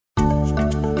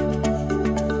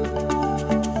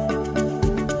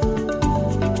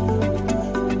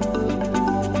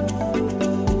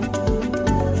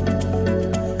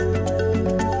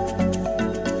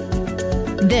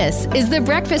This is The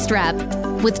Breakfast Wrap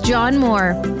with John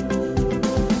Moore.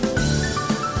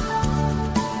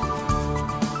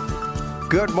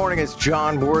 Good morning, it's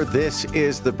John Moore. This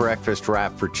is The Breakfast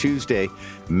Wrap for Tuesday,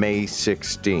 May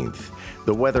 16th.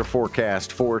 The weather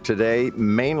forecast for today,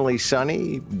 mainly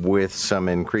sunny with some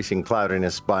increasing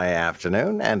cloudiness by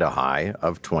afternoon and a high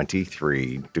of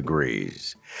 23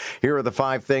 degrees. Here are the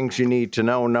 5 things you need to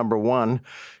know. Number 1,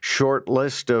 short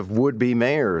list of would-be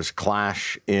mayors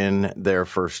clash in their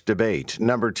first debate.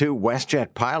 Number 2,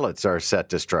 WestJet pilots are set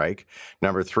to strike.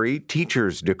 Number 3,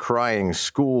 teachers decrying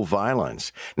school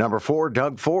violence. Number 4,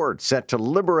 Doug Ford set to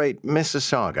liberate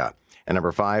Mississauga. And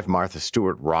number 5, Martha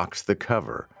Stewart rocks the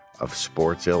cover of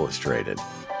Sports Illustrated.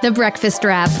 The Breakfast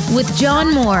Wrap with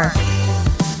John Moore.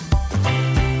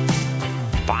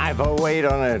 5:08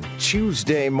 on a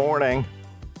Tuesday morning.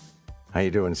 How you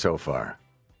doing so far?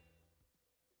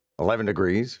 11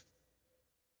 degrees.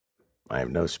 I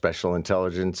have no special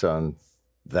intelligence on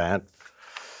that.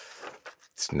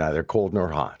 It's neither cold nor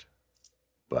hot.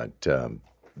 But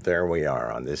there we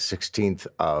are on this 16th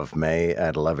of May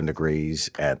at 11 degrees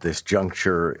at this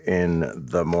juncture in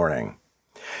the morning.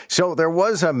 So there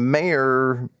was a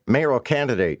mayoral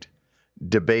candidate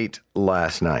debate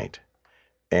last night,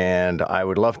 and I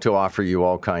would love to offer you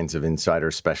all kinds of insider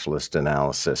specialist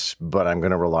analysis, but I'm going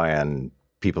to rely on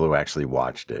people who actually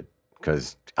watched it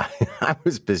because I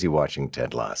was busy watching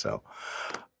Ted Lasso.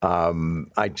 I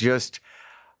don't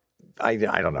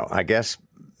know. I guess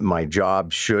my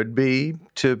job should be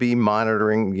to be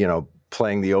monitoring,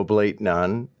 playing the oblate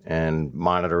nun and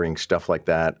monitoring stuff like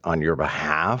that on your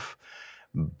behalf.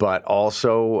 But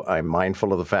also, I'm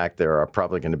mindful of the fact there are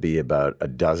probably going to be about a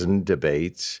dozen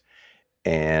debates.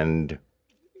 And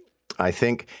I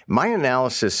think my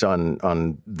analysis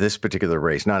on this particular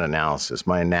race, not analysis,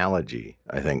 my analogy,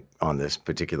 I think, on this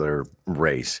particular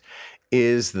race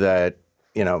is that,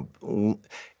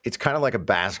 it's kind of like a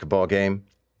basketball game.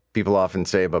 People often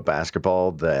say about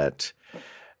basketball that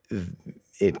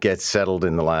it gets settled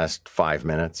in the last 5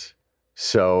 minutes.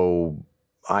 So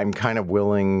I'm kind of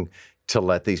willing to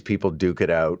let these people duke it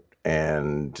out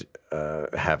and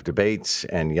have debates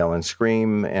and yell and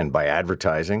scream. And by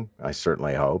advertising, I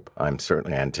certainly hope, I'm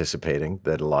certainly anticipating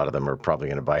that a lot of them are probably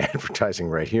going to buy advertising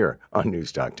right here on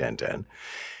Newstalk 1010.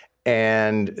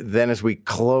 And then as we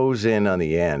close in on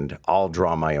the end, I'll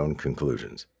draw my own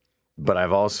conclusions. But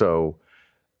I've also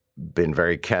been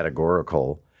very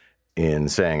categorical in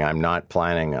saying I'm not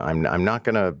planning, I'm not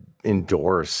going to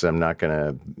endorse, I'm not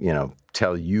going to,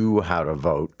 tell you how to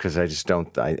vote because I just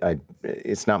don't,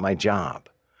 it's not my job.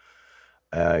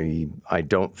 I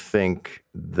don't think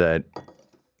that,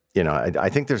 I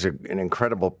think there's an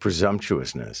incredible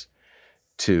presumptuousness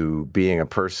to being a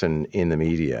person in the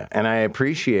media. And I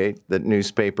appreciate that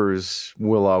newspapers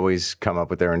will always come up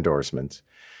with their endorsements.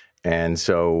 And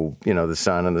so, the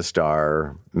Sun and the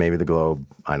Star, maybe the Globe,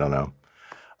 I don't know,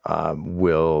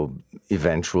 will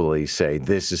eventually say,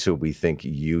 this is who we think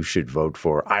you should vote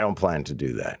for. I don't plan to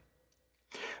do that.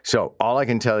 So all I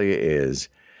can tell you is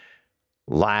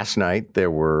last night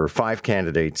there were 5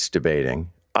 candidates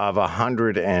debating of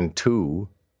 102.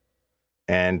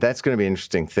 And that's going to be an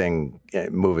interesting thing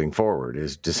moving forward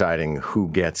is deciding who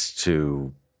gets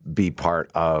to be part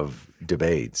of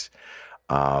debates.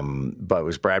 But it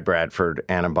was Brad Bradford,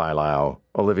 Anna Bailão,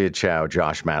 Olivia Chow,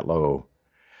 Josh Matlow,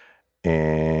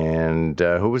 and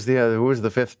who was the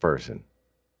 5th person?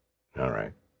 All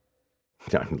right.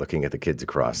 I'm looking at the kids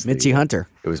across. Mitzi Hunter.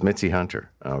 It was Mitzi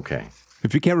Hunter. Okay.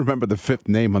 If you can't remember the 5th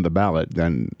name on the ballot,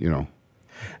 then,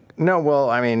 No, well,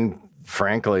 I mean,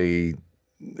 frankly,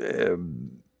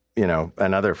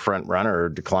 another front runner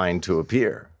declined to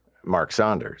appear, Mark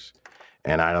Saunders.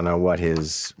 And I don't know what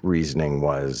his reasoning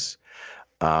was.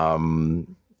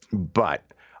 But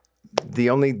the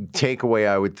only takeaway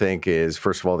I would think is,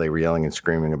 first of all, they were yelling and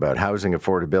screaming about housing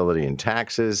affordability and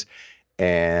taxes.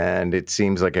 And it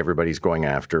seems like everybody's going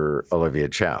after Olivia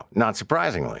Chow. Not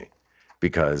surprisingly,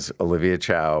 because Olivia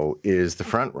Chow is the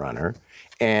front runner.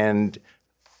 And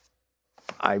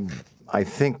I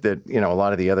think that, a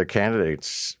lot of the other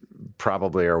candidates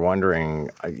probably are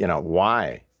wondering,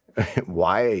 why?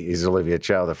 Why is Olivia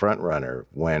Chow the front runner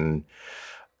when,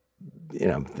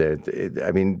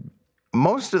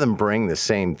 most of them bring the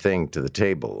same thing to the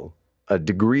table, a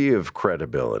degree of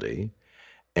credibility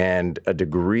and a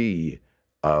degree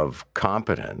of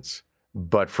competence.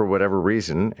 But for whatever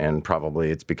reason, and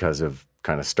probably it's because of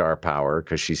kind of star power,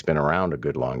 because she's been around a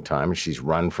good long time, she's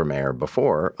run for mayor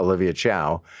before, Olivia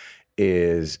Chow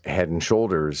is head and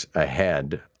shoulders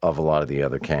ahead of a lot of the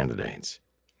other candidates.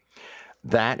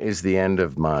 That is the end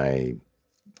of my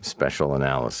special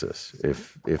analysis,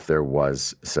 if there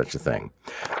was such a thing.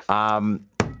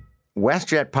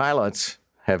 WestJet pilots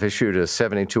have issued a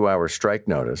 72-hour strike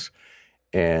notice,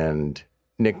 and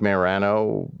Nick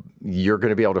Marano, you're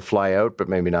going to be able to fly out, but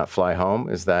maybe not fly home.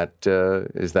 Is that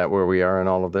where we are in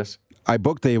all of this? I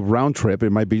booked a round trip.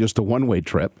 It might be just a one-way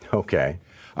trip. Okay.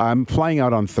 I'm flying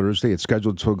out on Thursday. It's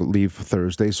scheduled to leave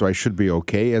Thursday, so I should be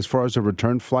okay. As far as a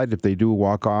return flight, if they do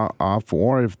walk off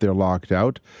or if they're locked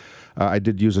out, I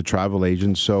did use a travel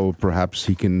agent, so perhaps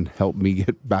he can help me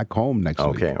get back home next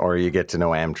week. Okay, or you get to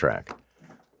know Amtrak.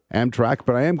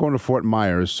 But I am going to Fort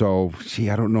Myers, so,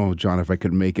 I don't know, John, if I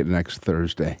could make it next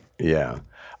Thursday. Yeah.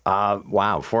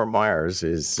 Wow, Fort Myers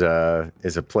is a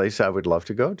place I would love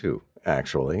to go to,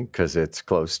 actually, because it's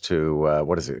close to,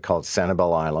 what is it called,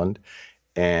 Sanibel Island,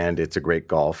 and it's a great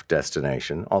golf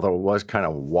destination, although it was kind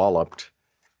of walloped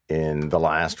in the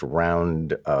last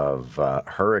round of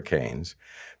hurricanes.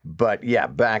 But yeah,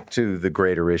 back to the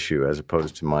greater issue, as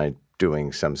opposed to my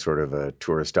doing some sort of a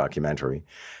tourist documentary.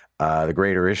 The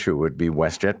greater issue would be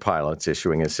WestJet pilots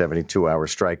issuing a 72-hour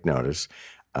strike notice,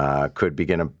 could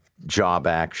begin a job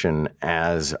action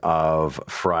as of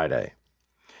Friday.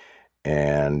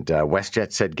 And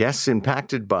WestJet said guests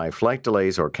impacted by flight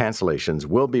delays or cancellations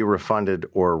will be refunded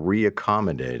or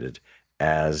reaccommodated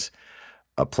as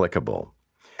applicable.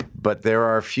 But there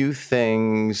are a few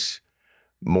things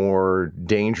more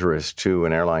dangerous to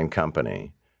an airline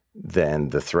company than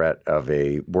the threat of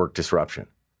a work disruption,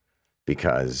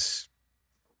 because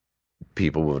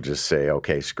people will just say,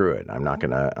 okay, screw it. I'm not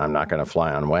gonna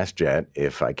fly on WestJet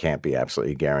if I can't be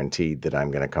absolutely guaranteed that I'm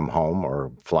going to come home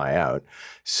or fly out.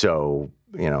 So,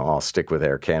 I'll stick with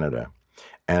Air Canada.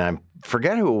 And I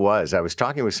forget who it was. I was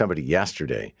talking with somebody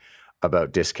yesterday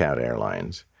about discount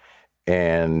airlines,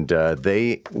 and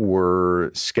they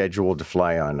were scheduled to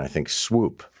fly on, I think,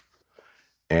 Swoop.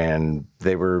 And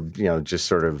they were, just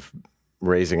sort of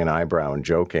raising an eyebrow and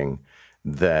joking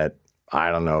that I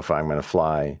don't know if I'm going to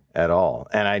fly at all.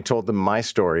 And I told them my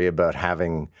story about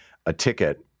having a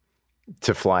ticket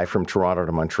to fly from Toronto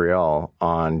to Montreal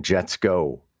on Jets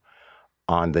Go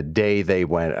on the day they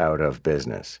went out of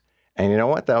business. And you know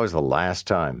what? That was the last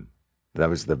time. That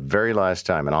was the very last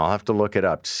time. And I'll have to look it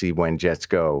up to see when Jets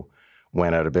Go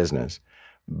went out of business.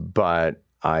 But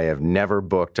I have never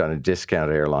booked on a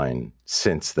discount airline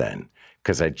since then,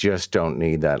 because I just don't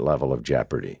need that level of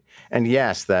jeopardy. And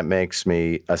yes, that makes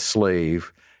me a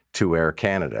slave to Air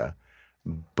Canada,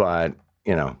 but,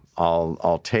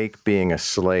 I'll take being a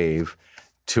slave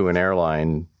to an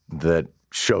airline that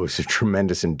shows a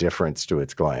tremendous indifference to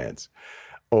its clients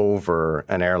over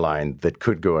an airline that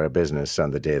could go out of business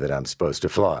on the day that I'm supposed to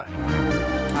fly.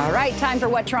 All right, time for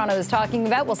what Toronto is talking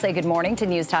about. We'll say good morning to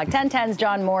News Talk 1010's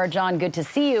John Moore. John, good to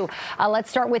see you. Let's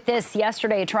start with this.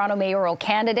 Yesterday, Toronto mayoral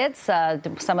candidates,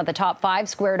 some of the top 5,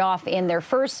 squared off in their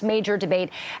first major debate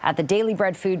at the Daily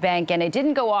Bread Food Bank, and it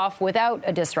didn't go off without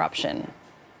a disruption.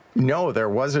 No, there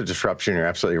was a disruption. You're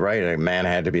absolutely right. A man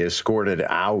had to be escorted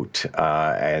out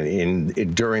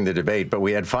during the debate. But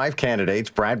we had 5 candidates: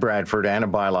 Brad Bradford, Anna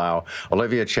Bailao,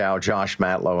 Olivia Chow, Josh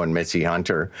Matlow, and Mitzi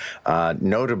Hunter.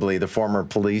 Notably, the former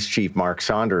police chief, Mark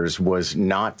Saunders, was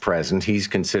not present. He's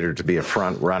considered to be a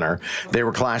front runner. They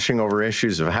were clashing over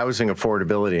issues of housing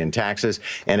affordability and taxes.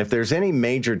 And if there's any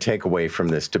major takeaway from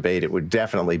this debate, it would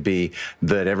definitely be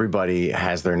that everybody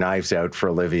has their knives out for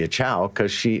Olivia Chow,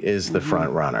 because she is the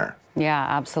front runner. Yeah,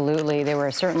 absolutely. They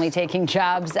were certainly taking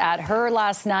jabs at her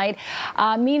last night.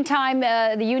 Meantime,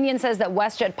 the union says that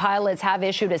WestJet pilots have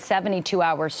issued a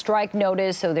 72-hour strike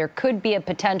notice, so there could be a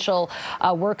potential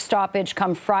work stoppage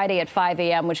come Friday at 5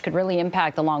 a.m., which could really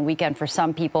impact the long weekend for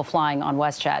some people flying on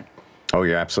WestJet. Oh,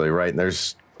 you're absolutely right. And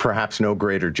there's perhaps no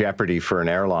greater jeopardy for an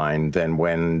airline than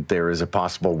when there is a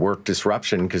possible work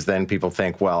disruption, because then people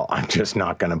think, well, I'm just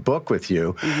not going to book with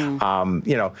you.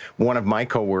 Mm-hmm. One of my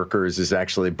coworkers is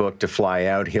actually booked to fly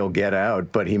out. He'll get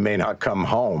out, but he may not come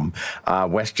home.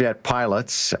 WestJet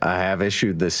pilots have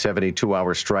issued the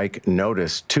 72-hour strike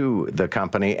notice to the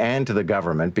company and to the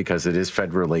government, because it is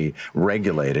federally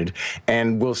regulated.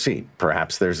 And we'll see.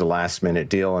 Perhaps there's a last-minute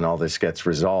deal and all this gets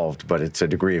resolved, but it's a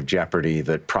degree of jeopardy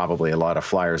that probably a lot of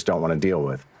flyers don't want to deal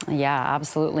with. Yeah,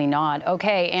 absolutely not.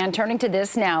 Okay, and turning to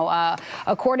this now,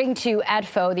 according to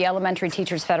EDFO, the Elementary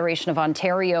Teachers Federation of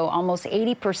Ontario, almost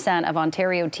 80% of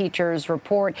Ontario teachers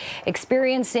report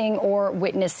experiencing or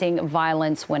witnessing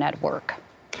violence when at work.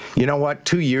 You know what?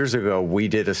 2 years ago, we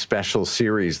did a special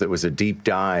series that was a deep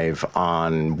dive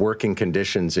on working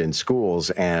conditions in schools,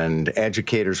 and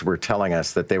educators were telling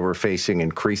us that they were facing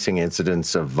increasing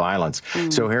incidents of violence.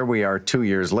 So here we are 2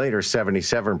 years later,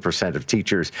 77% of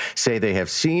teachers say they have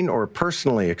seen or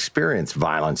personally experienced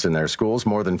violence in their schools.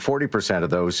 More than 40% of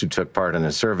those who took part in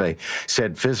a survey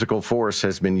said physical force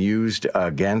has been used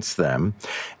against them.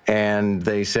 And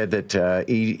they said that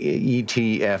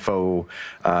ETFO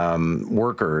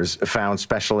workers found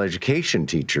special education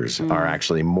teachers are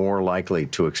actually more likely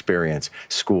to experience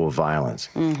school violence.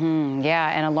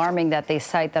 Yeah, and alarming that they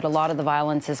cite that a lot of the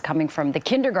violence is coming from the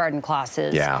kindergarten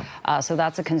classes. Yeah. So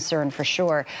that's a concern for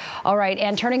sure. All right,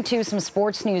 and turning to some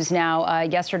sports news now.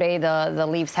 Yesterday, the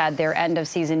Leafs had their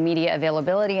end-of-season media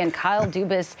availability, and Kyle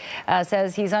Dubas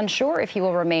says he's unsure if he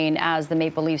will remain as the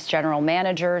Maple Leafs general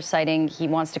manager, citing he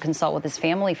wants to consult with his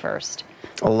family first.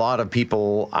 A lot of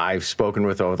people I've spoken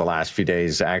with over the last few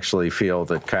days actually feel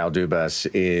that Kyle Dubas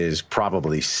is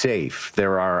probably safe.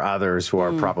 There are others who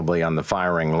are probably on the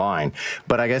firing line.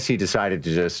 But I guess he decided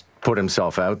to just put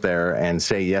himself out there and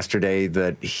say yesterday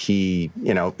that he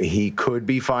could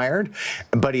be fired.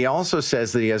 But he also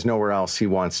says that he has nowhere else he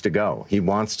wants to go. He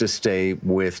wants to stay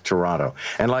with Toronto.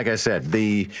 And like I said,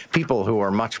 the people who are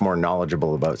much more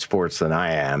knowledgeable about sports than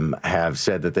I am have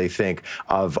said that they think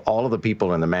of all of the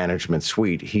people in the management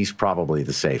suite, he's probably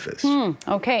the safest.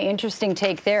 Okay, interesting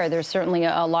take there. There's certainly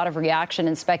a lot of reaction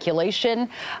and speculation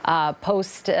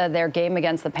post their game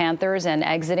against the Panthers and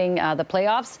exiting the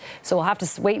playoffs. So we'll have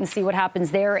to wait and see what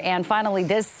happens there. And finally,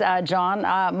 this, John,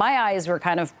 my eyes were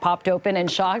kind of popped open and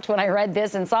shocked when I read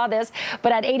this and saw this.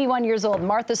 But at 81 years old,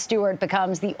 Martha Stewart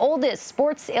becomes the oldest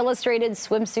Sports Illustrated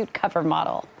swimsuit cover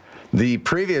model. The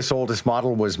previous oldest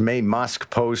model was Mae Musk,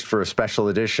 posed for a special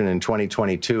edition in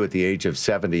 2022 at the age of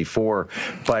 74.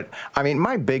 But, I mean,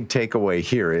 my big takeaway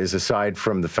here is, aside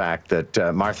from the fact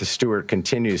that Martha Stewart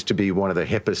continues to be one of the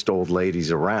hippest old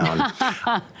ladies around,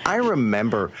 I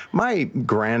remember my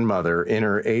grandmother in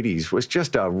her 80s was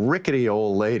just a rickety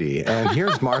old lady. And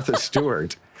here's Martha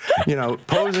Stewart,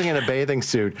 posing in a bathing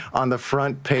suit on the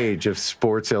front page of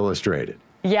Sports Illustrated.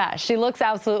 Yeah, she looks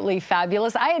absolutely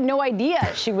fabulous. I had no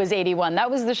idea she was 81.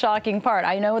 That was the shocking part.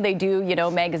 I know they do,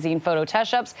 magazine photo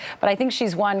touch-ups, but I think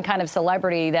she's one kind of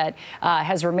celebrity that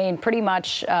has remained pretty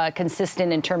much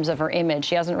consistent in terms of her image.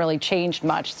 She hasn't really changed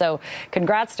much. So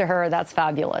congrats to her. That's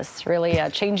fabulous. Really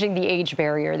changing the age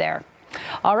barrier there.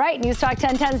 All right, News Talk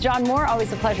 1010's John Moore.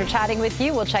 Always a pleasure chatting with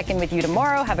you. We'll check in with you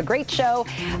tomorrow. Have a great show.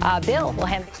 Bill, we'll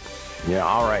hand. Yeah,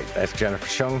 all right. That's Jennifer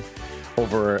Chung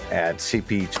over at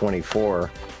CP24.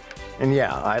 And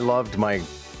yeah, I loved my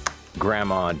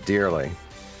grandma dearly.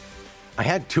 I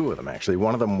had two of them, actually.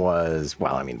 One of them was,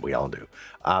 we all do.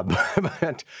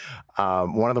 But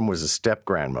one of them was a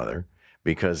step-grandmother,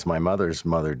 because my mother's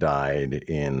mother died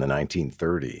in the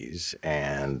 1930s,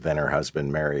 and then her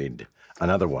husband married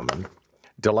another woman,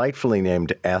 delightfully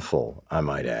named Ethel, I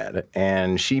might add.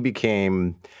 And she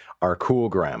became our cool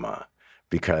grandma,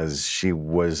 because she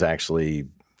was actually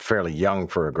fairly young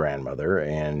for a grandmother,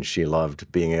 and she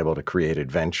loved being able to create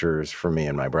adventures for me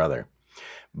and my brother.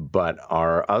 But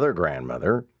our other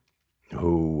grandmother,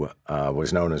 who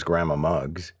was known as Grandma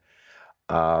Muggs,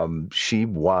 she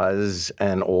was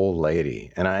an old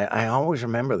lady. And I always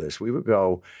remember this. We would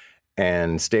go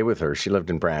and stay with her. She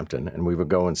lived in Brampton, and we would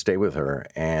go and stay with her,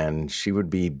 and she would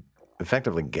be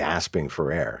effectively gasping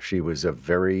for air. She was a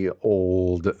very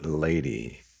old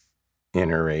lady in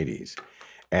her 80s.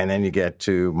 And then you get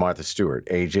to Martha Stewart,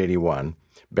 age 81,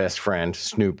 best friend,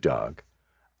 Snoop Dogg.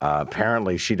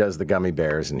 Apparently, she does the gummy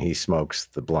bears and he smokes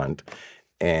the blunt.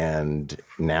 And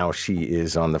now she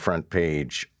is on the front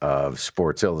page of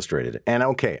Sports Illustrated. And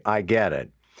okay, I get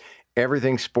it.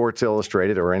 Everything Sports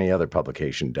Illustrated or any other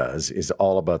publication does is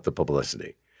all about the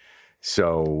publicity.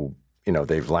 So,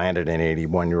 they've landed an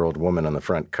 81-year-old woman on the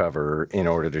front cover in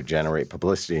order to generate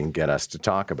publicity and get us to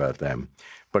talk about them.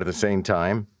 But at the same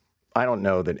time, I don't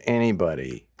know that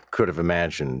anybody could have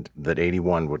imagined that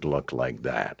 81 would look like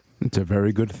that. It's a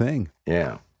very good thing.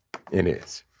 Yeah, it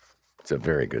is. It's a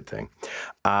very good thing.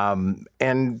 And,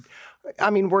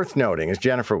 worth noting, as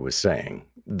Jennifer was saying,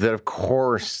 that, of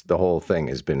course, the whole thing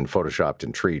has been photoshopped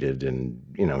and treated. And,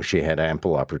 she had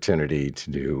ample opportunity to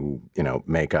do,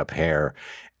 makeup, hair,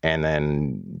 and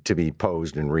then to be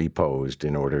posed and reposed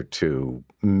in order to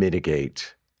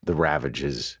mitigate the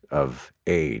ravages of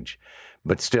age.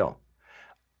 But still,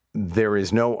 there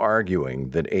is no arguing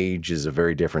that age is a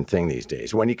very different thing these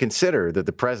days. When you consider that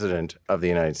the President of the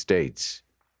United States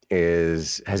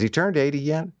has he turned 80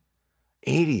 yet?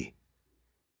 80.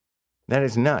 That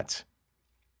is nuts.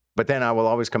 But then I will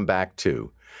always come back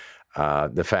to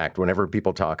the fact whenever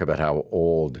people talk about how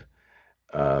old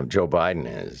Joe Biden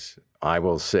is, I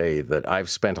will say that I've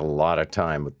spent a lot of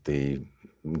time with the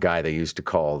guy they used to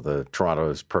call the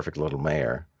Toronto's perfect little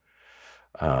mayor,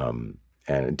 and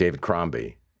David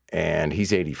Crombie, and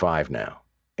he's 85 now.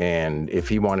 And if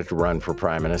he wanted to run for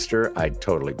prime minister, I'd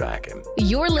totally back him.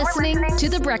 You're listening to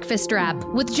The Breakfast Wrap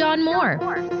with John Moore.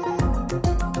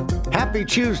 Happy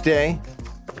Tuesday,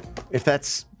 if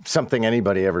that's something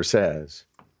anybody ever says.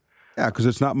 Yeah, because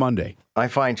it's not Monday. I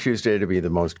find Tuesday to be the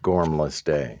most gormless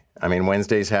day. I mean,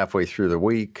 Wednesday's halfway through the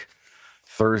week.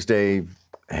 Thursday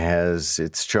has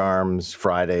its charms.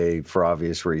 Friday, for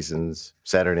obvious reasons.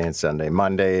 Saturday and Sunday.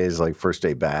 Monday is like first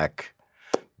day back.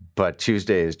 But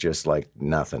Tuesday is just like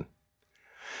nothing.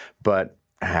 But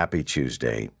happy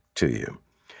Tuesday to you.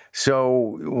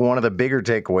 So one of the bigger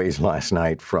takeaways last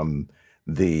night from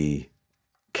the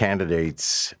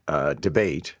candidates'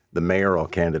 debate, the mayoral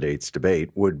candidates' debate,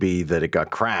 would be that it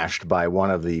got crashed by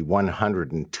one of the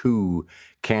 102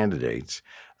 candidates,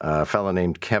 a fellow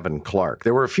named Kevin Clark.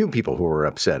 There were a few people who were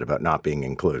upset about not being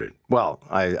included. Well,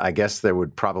 I guess there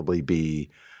would probably be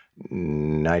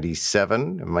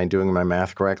 97. Am I doing my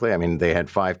math correctly? I mean, they had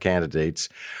 5 candidates.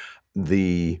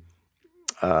 The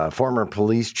former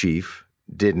police chief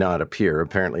did not appear.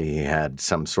 Apparently, he had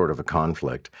some sort of a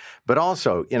conflict. But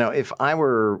also, you know, if I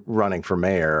were running for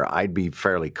mayor, I'd be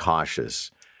fairly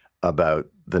cautious about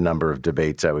the number of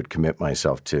debates I would commit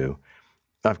myself to.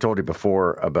 I've told you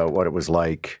before about what it was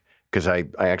like, because I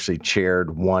actually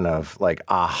chaired one of like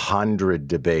 100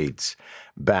 debates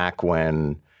back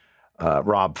when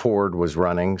Rob Ford was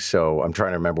running. So I'm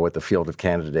trying to remember what the field of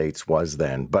candidates was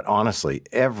then. But honestly,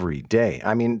 every day,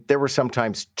 I mean, there were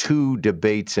sometimes 2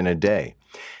 debates in a day.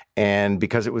 And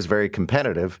because it was very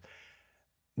competitive,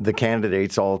 the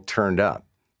candidates all turned up.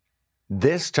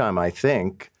 This time, I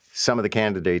think some of the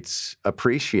candidates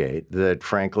appreciate that,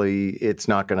 frankly, it's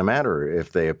not going to matter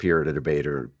if they appear at a debate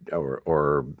or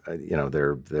you know,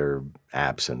 they're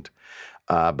absent.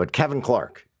 But Kevin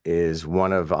Clark is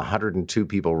one of 102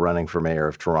 people running for mayor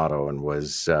of Toronto and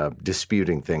was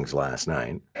disputing things last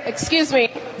night. Excuse me.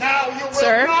 Now you will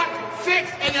Sir? not fix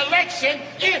an election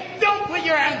if don't put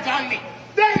your hands on me.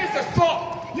 That is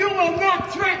assault. You will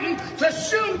not threaten to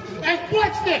shoot and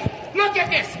watch this. Look at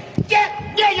this.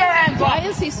 Get your hands Why off.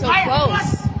 is he so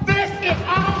close? This is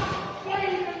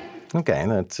out. Okay,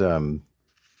 that's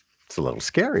it's a little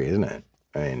scary, isn't it?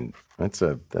 I mean, that's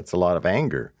a lot of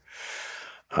anger.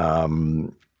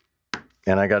 And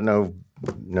I got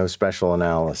no special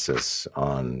analysis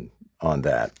on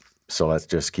that. So let's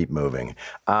just keep moving.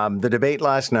 The debate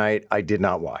last night, I did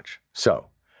not watch. So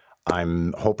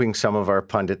I'm hoping some of our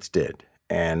pundits did.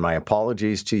 And my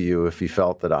apologies to you if you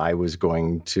felt that I was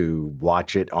going to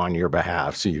watch it on your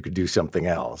behalf so you could do something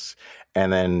else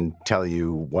and then tell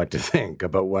you what to think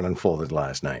about what unfolded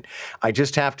last night. I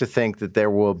just have to think that there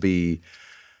will be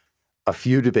a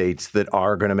few debates that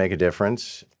are going to make a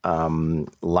difference.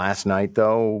 Last night,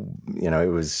 though, you know,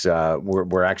 it was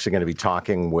we're actually going to be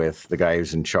talking with the guy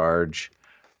who's in charge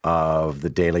of the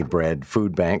Daily Bread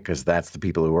Food Bank, because that's the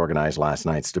people who organized last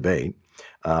night's debate.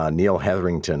 Neil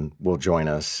Hetherington will join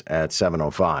us at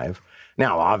 7:05.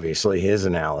 Now, obviously, his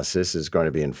analysis is going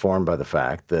to be informed by the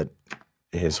fact that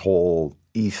his whole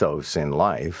ethos in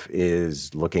life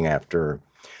is looking after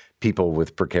people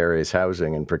with precarious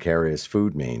housing and precarious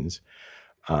food means.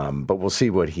 But we'll see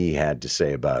what he had to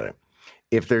say about it.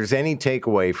 If there's any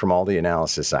takeaway from all the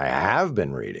analysis I have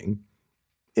been reading,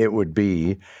 it would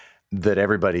be that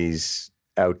everybody's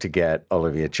out to get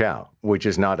Olivia Chow, which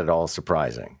is not at all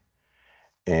surprising.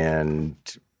 And,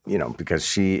 you know, because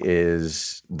she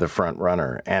is the front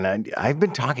runner. And I've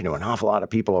been talking to an awful lot of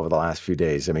people over the last few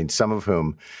days. I mean, some of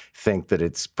whom think that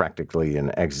it's practically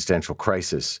an existential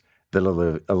crisis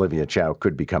that Olivia Chow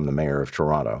could become the mayor of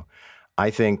Toronto. I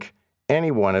think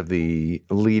any one of the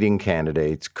leading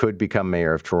candidates could become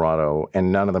mayor of Toronto,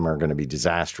 and none of them are going to be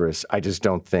disastrous. I just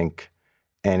don't think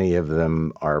any of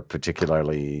them are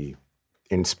particularly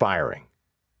inspiring.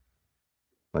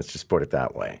 Let's just put it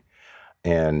that way.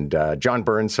 And John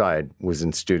Burnside was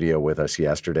in studio with us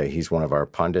yesterday. He's one of our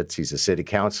pundits. He's a city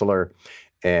councillor.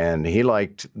 And he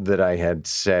liked that I had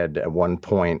said at one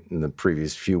point in the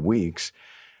previous few weeks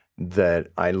that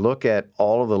I look at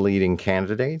all of the leading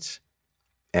candidates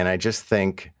and I just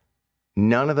think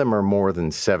none of them are more than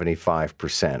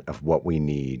 75% of what we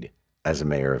need as a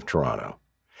mayor of Toronto.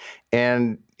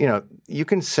 And, you know, you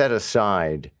can set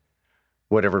aside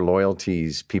whatever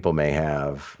loyalties people may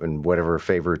have and whatever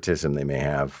favoritism they may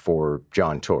have for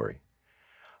John Tory.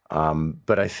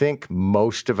 But I think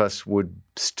most of us would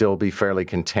still be fairly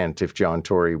content if John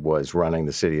Tory was running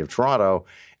the city of Toronto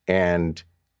and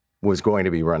was going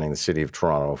to be running the city of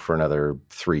Toronto for another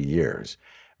 3 years.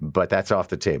 But that's off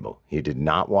the table. He did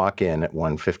not walk in at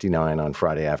 1:59 on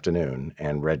Friday afternoon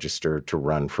and register to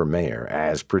run for mayor,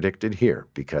 as predicted here,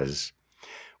 because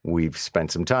we've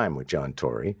spent some time with John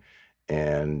Tory,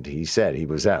 and he said he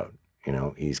was out. You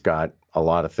know, he's got a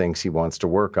lot of things he wants to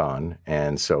work on,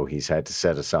 and so he's had to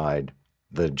set aside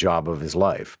the job of his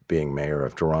life, being mayor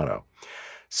of Toronto.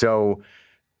 So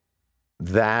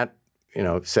that, you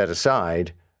know, set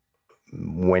aside,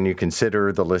 when you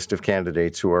consider the list of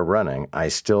candidates who are running, I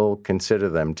still consider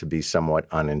them to be somewhat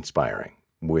uninspiring,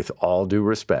 with all due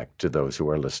respect to those who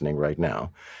are listening right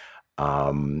now.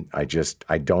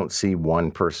 I don't see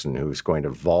one person who's going to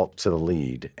vault to the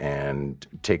lead and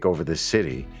take over this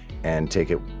city and take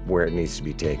it where it needs to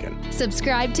be taken.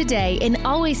 Subscribe today and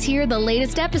always hear the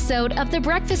latest episode of The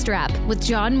Breakfast Wrap with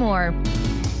John Moore.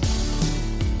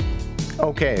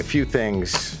 Okay, a few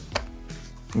things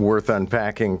worth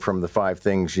unpacking from the 5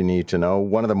 things you need to know.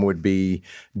 One of them would be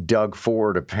Doug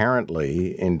Ford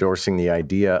apparently endorsing the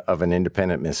idea of an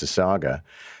independent Mississauga.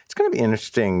 It's going to be an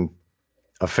interesting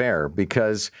affair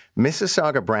because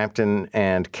Mississauga, Brampton,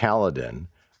 and Caledon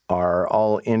are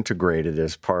all integrated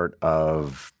as part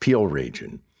of Peel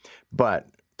region. But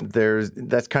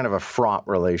that's kind of a fraught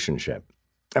relationship.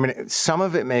 I mean, some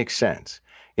of it makes sense.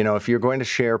 You know, if you're going to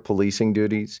share policing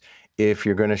duties, if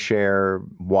you're going to share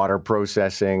water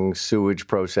processing, sewage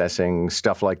processing,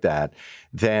 stuff like that,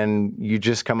 then you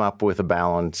just come up with a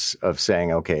balance of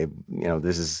saying, okay, you know,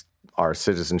 this is our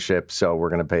citizenship, so we're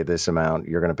going to pay this amount,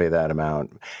 you're going to pay that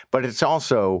amount. But it's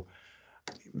also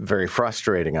very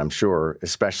frustrating, I'm sure,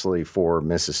 especially for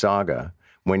Mississauga.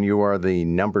 When you are the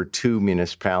number 2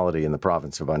 municipality in the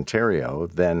province of Ontario,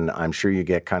 then I'm sure you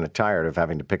get kind of tired of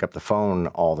having to pick up the phone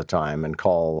all the time and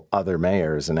call other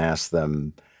mayors and ask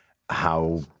them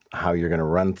how you're going to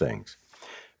run things.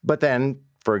 But then,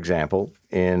 for example,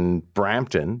 in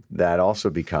Brampton, that also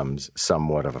becomes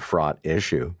somewhat of a fraught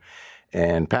issue.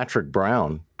 And Patrick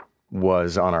Brown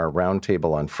was on our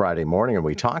roundtable on Friday morning, and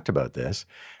we talked about this.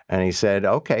 And he said,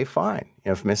 okay, fine.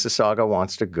 If Mississauga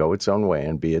wants to go its own way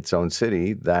and be its own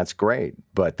city, that's great.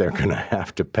 But they're going to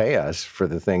have to pay us for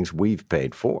the things we've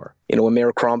paid for. You know, when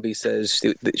Mayor Crombie says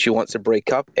that she wants to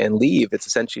break up and leave, it's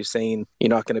essentially saying you're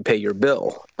not going to pay your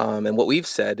bill. And what we've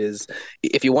said is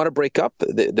if you want to break up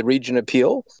the region of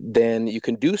Peel, then you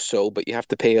can do so, but you have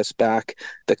to pay us back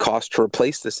the cost to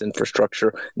replace this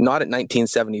infrastructure, not at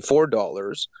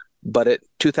 $1974, but at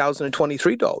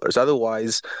 $2,023.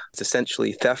 Otherwise, it's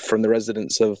essentially theft from the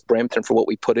residents of Brampton for what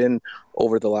we put in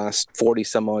over the last 40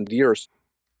 some odd years.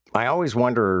 I always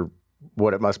wonder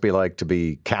what it must be like to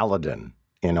be Caledon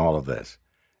in all of this.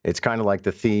 It's kind of like the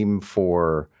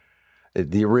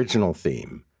original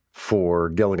theme for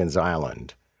Gilligan's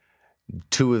Island.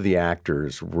 2 of the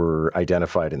actors were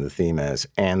identified in the theme as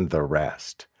 "and the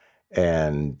rest."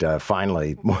 And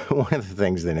finally, one of the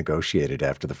things they negotiated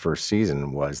after the first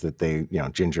season was that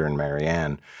Ginger and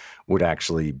Marianne would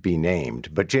actually be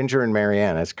named. But Ginger and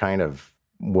Marianne is kind of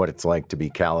what it's like to be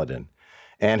Caledon.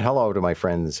 And hello to my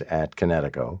friends at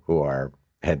Connecticut, who are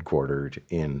headquartered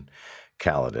in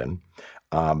Caledon.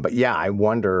 But yeah, I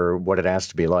wonder what it has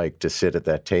to be like to sit at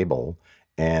that table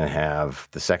and have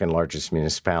the second largest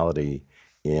municipality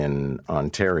in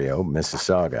Ontario,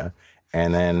 Mississauga,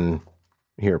 and then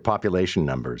here, population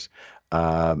numbers.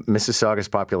 Mississauga's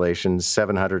population,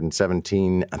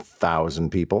 717,000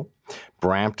 people.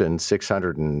 Brampton,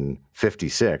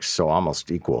 656, so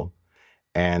almost equal.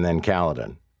 And then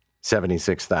Caledon,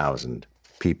 76,000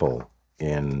 people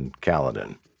in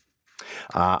Caledon.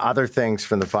 Other things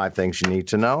from the 5 things you need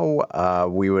to know,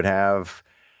 we would have,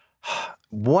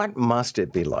 what must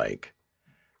it be like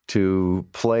to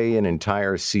play an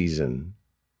entire season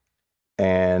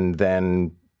and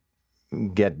then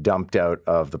get dumped out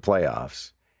of the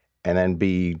playoffs and then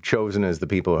be chosen as the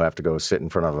people who have to go sit in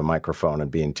front of a microphone and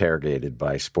be interrogated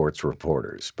by sports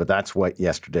reporters. But that's what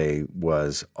yesterday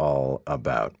was all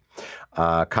about.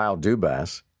 Kyle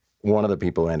Dubas, one of the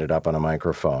people who ended up on a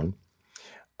microphone.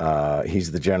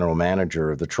 He's the general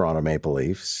manager of the Toronto Maple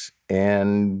Leafs.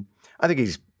 And I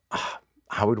think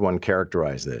how would one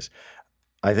characterize this?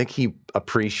 I think he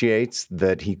appreciates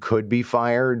that he could be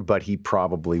fired, but he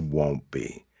probably won't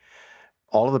be.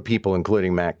 All of the people,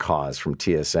 including Matt Cause from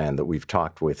TSN that we've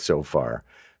talked with so far,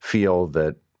 feel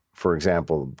that, for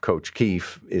example, Coach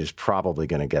Keefe is probably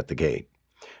going to get the gate.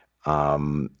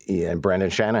 And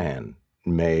Brendan Shanahan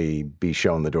may be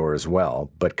shown the door as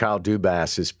well, but Kyle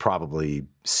Dubas is probably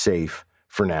safe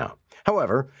for now.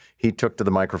 However, he took to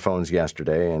the microphones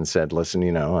yesterday and said,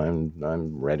 listen,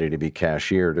 I'm ready to be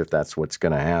cashiered if that's what's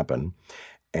going to happen.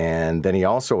 And then he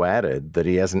also added that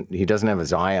he doesn't have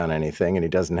his eye on anything and he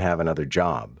doesn't have another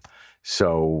job.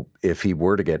 So if he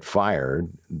were to get fired,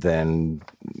 then,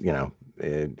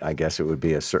 I guess it would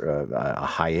be a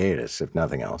hiatus, if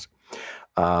nothing else.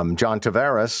 John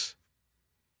Tavares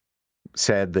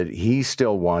said that he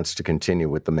still wants to continue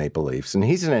with the Maple Leafs. And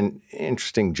he's in an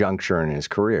interesting juncture in his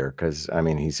career because,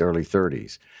 he's early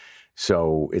 30s.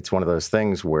 So it's one of those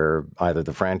things where either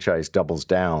the franchise doubles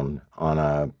down on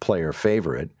a player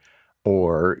favorite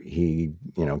or he,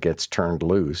 gets turned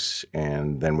loose,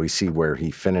 and then we see where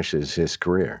he finishes his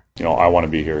career. I want to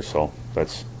be here, so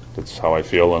that's how I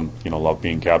feel, and, love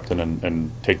being captain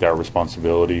and take that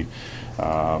responsibility,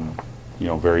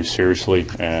 very seriously,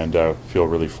 and feel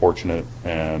really fortunate,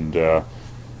 and,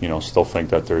 still think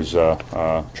that there's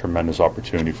a tremendous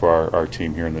opportunity for our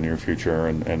team here in the near future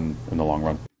and in the long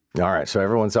run. All right, so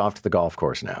everyone's off to the golf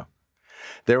course now.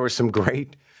 There were some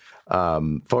great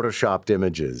photoshopped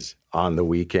images on the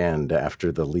weekend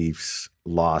after the Leafs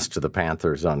lost to the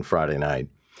Panthers on Friday night.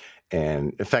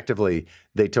 And effectively,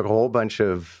 they took a whole bunch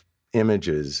of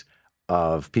images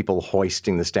of people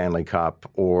hoisting the Stanley Cup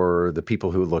or the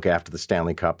people who look after the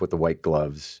Stanley Cup with the white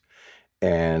gloves.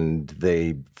 And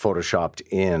they photoshopped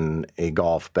in a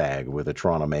golf bag with a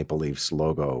Toronto Maple Leafs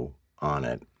logo on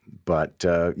it. But,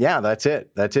 that's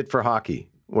it. That's it for hockey.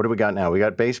 What do we got now? We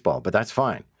got baseball, but that's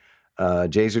fine.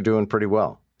 Jays are doing pretty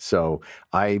well. So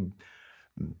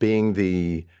being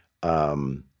the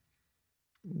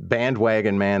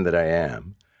bandwagon man that I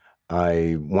am,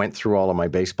 I went through all of my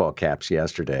baseball caps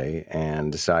yesterday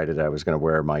and decided I was going to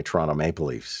wear my Toronto Maple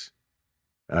Leafs.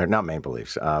 Not Maple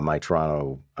Leafs, my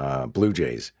Toronto Blue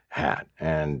Jays hat.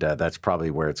 And that's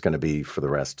probably where it's going to be for the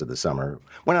rest of the summer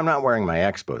when I'm not wearing my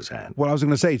Expos hat. Well, I was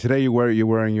going to say, today you're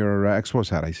wearing your Expos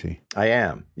hat, I see. I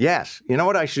am. Yes. You know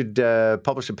what? I should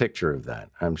publish a picture of that.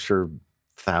 I'm sure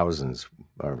thousands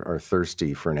are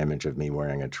thirsty for an image of me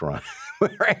wearing a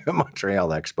Montreal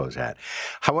Expos hat.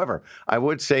 However, I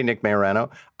would say, Nick Mayorano,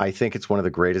 I think it's one of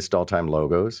the greatest all-time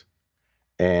logos.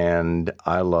 And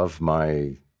I love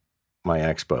my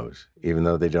Expos, even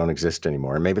though they don't exist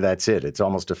anymore. And maybe that's it. It's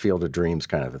almost a Field of Dreams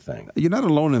kind of a thing. You're not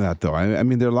alone in that, though. I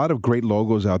mean, there are a lot of great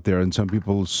logos out there, and some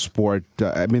people sport.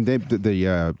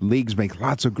 The leagues make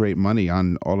lots of great money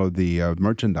on all of the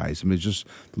merchandise. I mean, it's just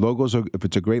logos if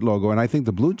it's a great logo, and I think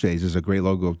the Blue Jays is a great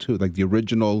logo, too, like the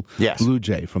original Blue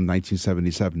Jay from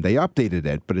 1977. They updated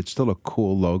it, but it's still a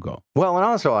cool logo. Well, and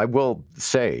also, I will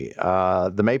say,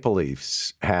 the Maple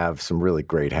Leafs have some really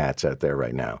great hats out there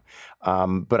right now.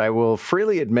 But I will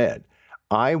freely admit,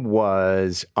 I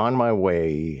was on my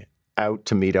way out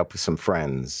to meet up with some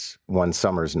friends one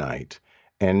summer's night,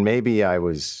 and maybe I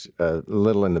was a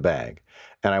little in the bag.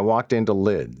 And I walked into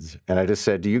Lids, and I just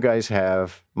said, "Do you guys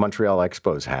have Montreal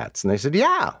Expos hats?" And they said,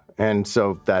 "Yeah." And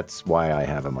so that's why I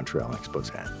have a Montreal Expos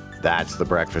hat. That's the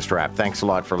Breakfast Wrap. Thanks a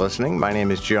lot for listening. My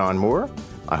name is John Moore.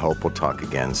 I hope we'll talk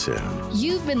again soon.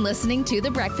 You've been listening to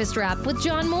The Breakfast Wrap with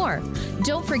John Moore.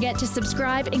 Don't forget to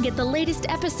subscribe and get the latest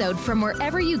episode from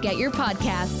wherever you get your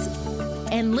podcasts.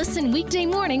 And listen weekday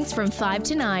mornings from 5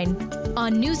 to 9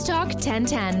 on News Talk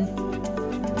 1010.